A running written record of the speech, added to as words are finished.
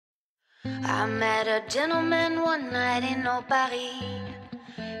I met a gentleman one night in Paris.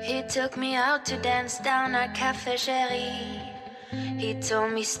 He took me out to dance down at Café Chéri. He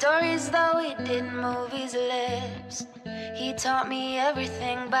told me stories though he didn't move his lips. He taught me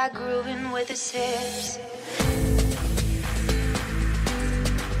everything by grooving with his hips.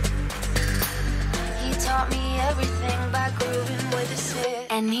 He taught me everything by grooving with his hips.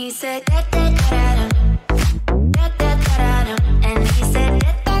 And he said da da da da da da da. And he said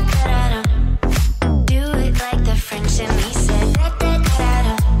da da da da. Do it like the French. And he said da da da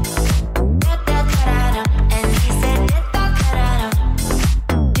da. Da da da da. And he said da da da da.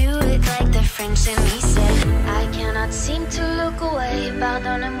 Do it like the French. And he said I cannot seem to look away.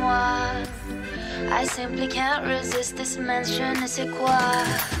 Pardonnez-moi. I simply can't resist this man's je ne sais quoi.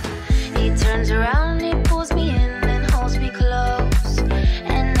 He turns around, he pulls me in and holds me close.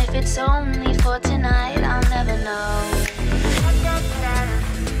 And if it's only for tonight, I'll never know.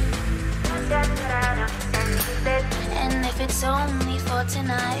 And if it's only for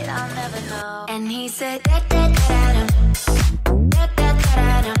tonight, I'll never know. And he said da da da da da da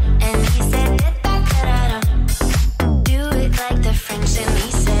da da. And he said da da da da. Do it like the French. And he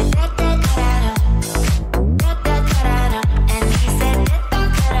said da da da da.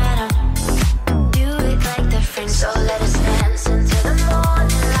 So let us dance until the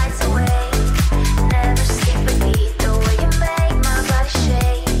morning lights away. Never skip a beat, the way you make my body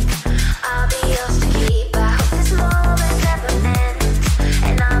shake. I'll be yours to keep, I hope this moment never ends.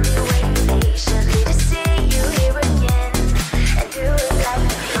 And I'll be waiting patiently to see you here again. And do it like me.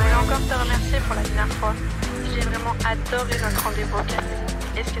 Je voulais encore te remercier pour la dernière fois. J'ai vraiment adoré notre rendez-vous au café.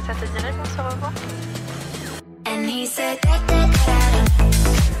 Est-ce que ça te dirait qu'on se revoit? And he said da da da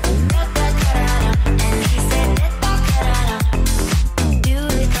da da da da. And he said da da da da. Do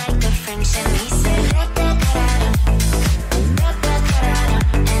it like the French. And he said da da da da da da da.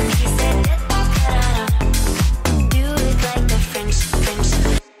 And he said da da da da. Do it like the French, French.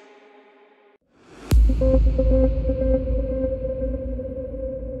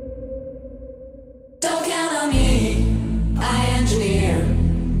 Don't count on me, I engineer.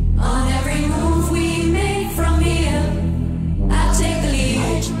 On every move we make from here, I take the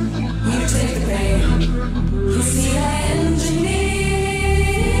lead, you take the pain. You see, I engineer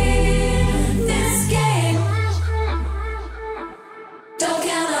this game. Don't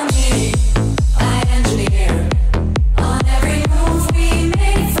count on me, I engineer. On every move we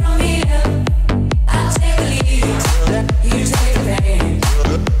make from here, I take the lead, you take the pain.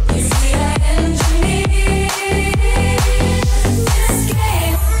 You see, I engineer this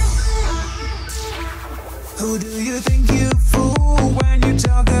game. Who do you think you fool when you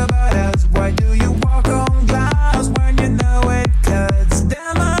talk about us? Why do you walk on glass when you know it cuts?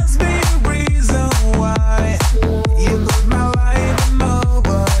 There must be a reason why you put my life in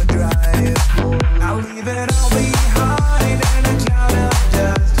overdrive. I'll leave it all behind in a cloud of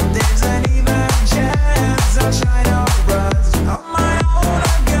dust. There's an even chance I'll shine or rust. On my own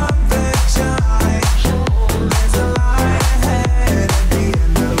I got the time. There's a line ahead at the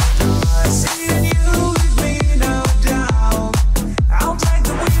end of time. Seeing you leave me no doubt. I'll take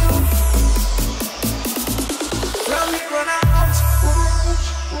the wheel from here on out.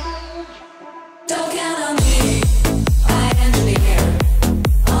 Don't count on me, I engineer.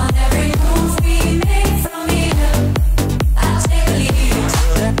 On every move we make from here, I take the lead,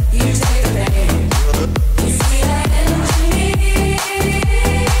 you take the pain. You see, I engineer.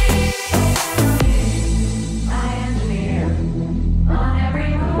 I engineer. On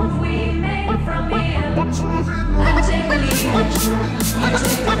every move we make from here, I take the lead, you take the pain.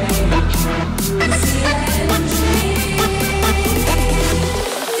 You see, I engineer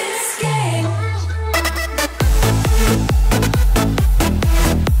this game.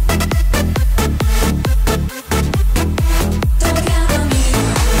 Don't count on me.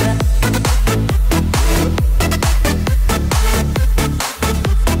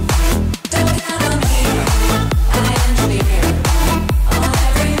 Don't count on me, I engineer. On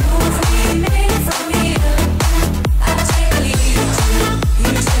every move we make from here, I take the lead,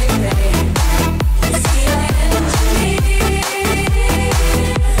 you take the pain. You see, I engineer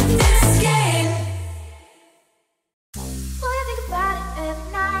this game. Boy, I think about it every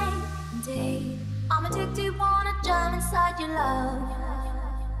night and day. I'm addicted, wanna jump inside your love.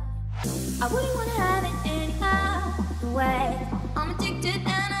 I wouldn't wanna have it any other way. I'm addicted and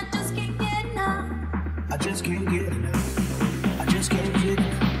I just can't get enough. I just can't get enough. I just can't get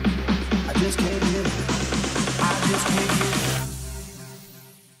enough. I just can't get enough. I just can't get enough.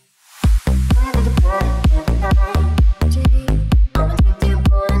 Boy, I think about it every night and day. I'm addicted,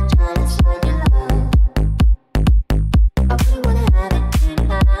 wanna jump inside your love. I wouldn't wanna have it any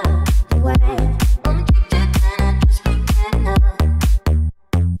other way.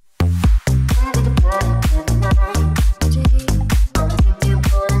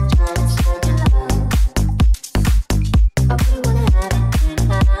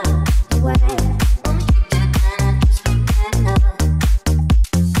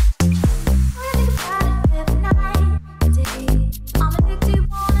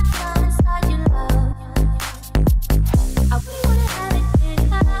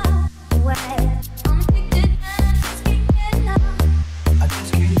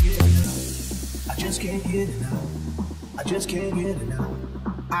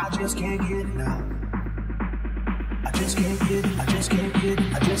 just can't get enough. I just can't get, I just can't get,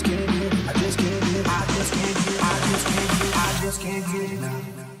 I just can't get, I just can't get, I just can't get, I just can't get, I just can't get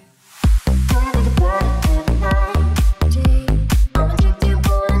enough.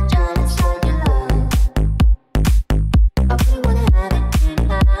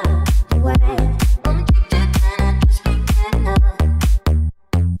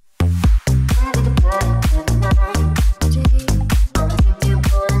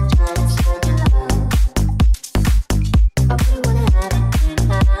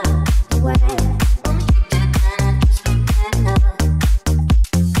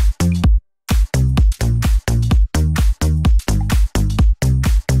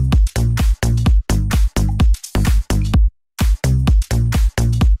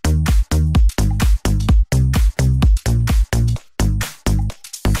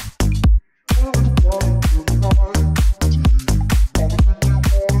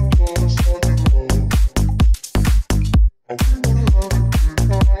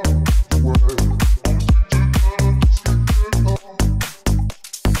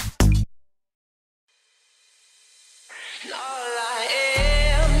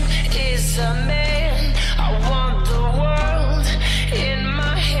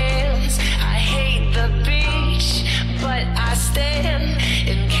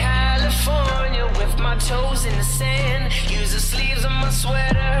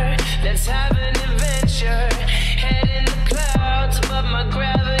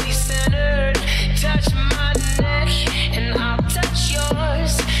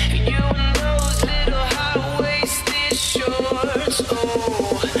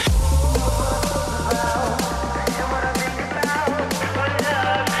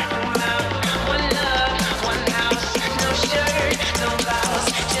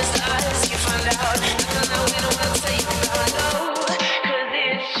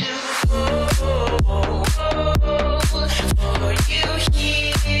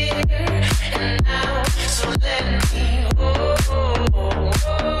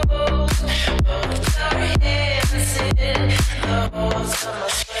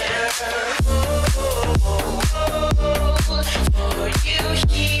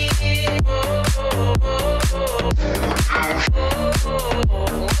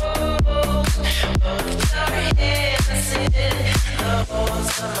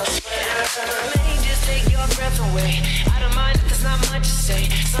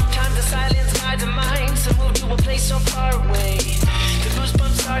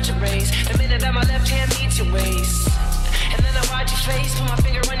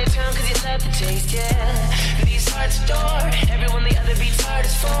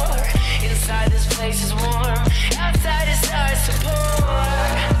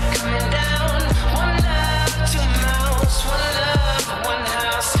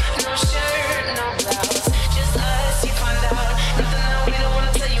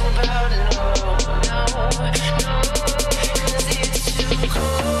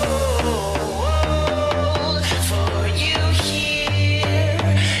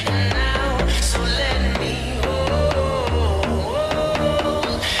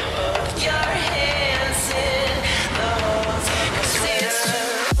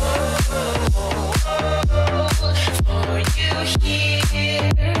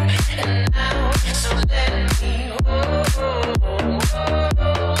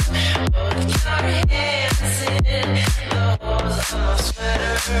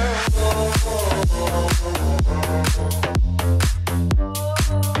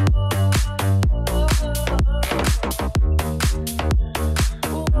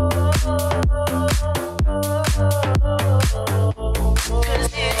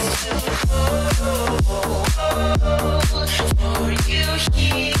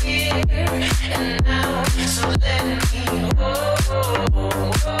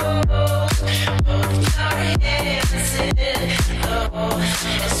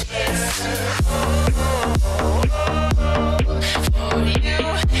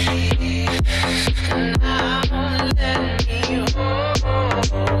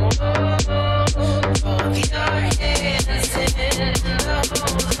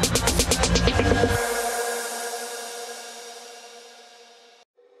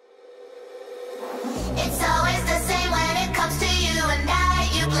 It's always the same when it comes to you and I.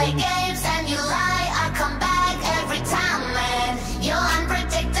 You play games and you lie.